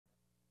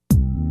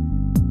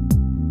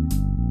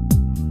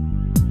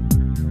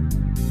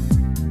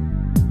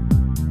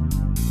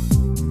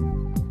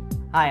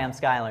Hi, I'm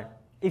Skylar.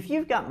 If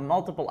you've got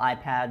multiple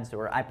iPads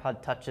or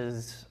iPod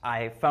Touches,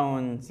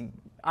 iPhones,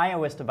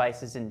 iOS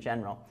devices in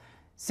general,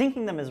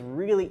 syncing them is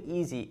really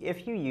easy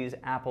if you use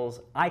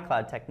Apple's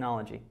iCloud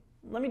technology.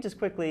 Let me just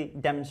quickly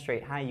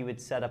demonstrate how you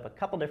would set up a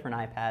couple different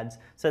iPads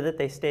so that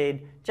they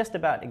stayed just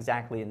about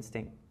exactly in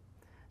sync.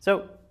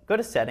 So go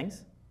to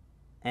Settings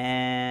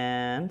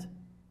and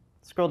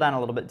scroll down a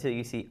little bit till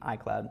you see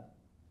iCloud.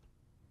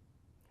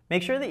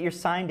 Make sure that you're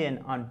signed in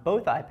on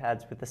both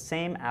iPads with the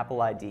same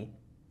Apple ID.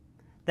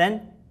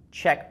 Then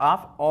check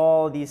off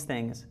all these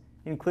things,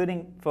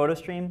 including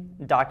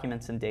PhotoStream,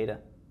 Documents, and Data.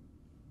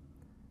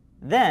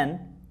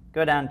 Then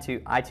go down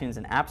to iTunes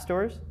and App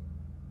Stores.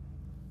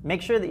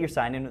 Make sure that you're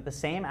signed in with the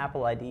same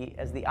Apple ID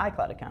as the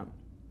iCloud account.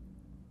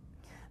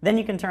 Then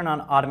you can turn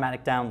on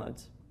automatic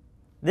downloads.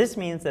 This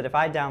means that if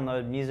I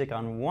download music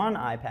on one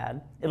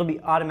iPad, it'll be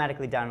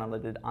automatically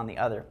downloaded on the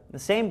other. The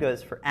same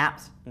goes for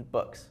apps and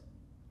books.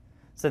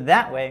 So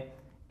that way,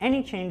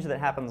 any change that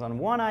happens on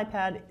one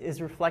iPad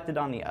is reflected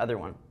on the other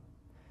one.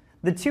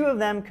 The two of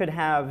them could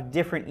have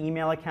different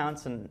email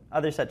accounts and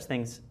other such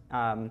things,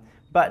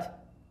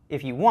 but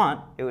if you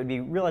want, it would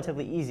be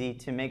relatively easy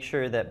to make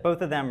sure that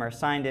both of them are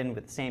signed in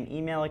with the same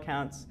email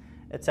accounts,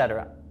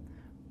 etc.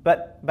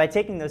 But by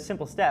taking those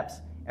simple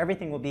steps,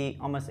 everything will be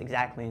almost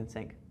exactly in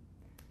sync.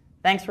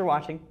 Thanks for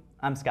watching.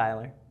 I'm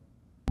Skylar.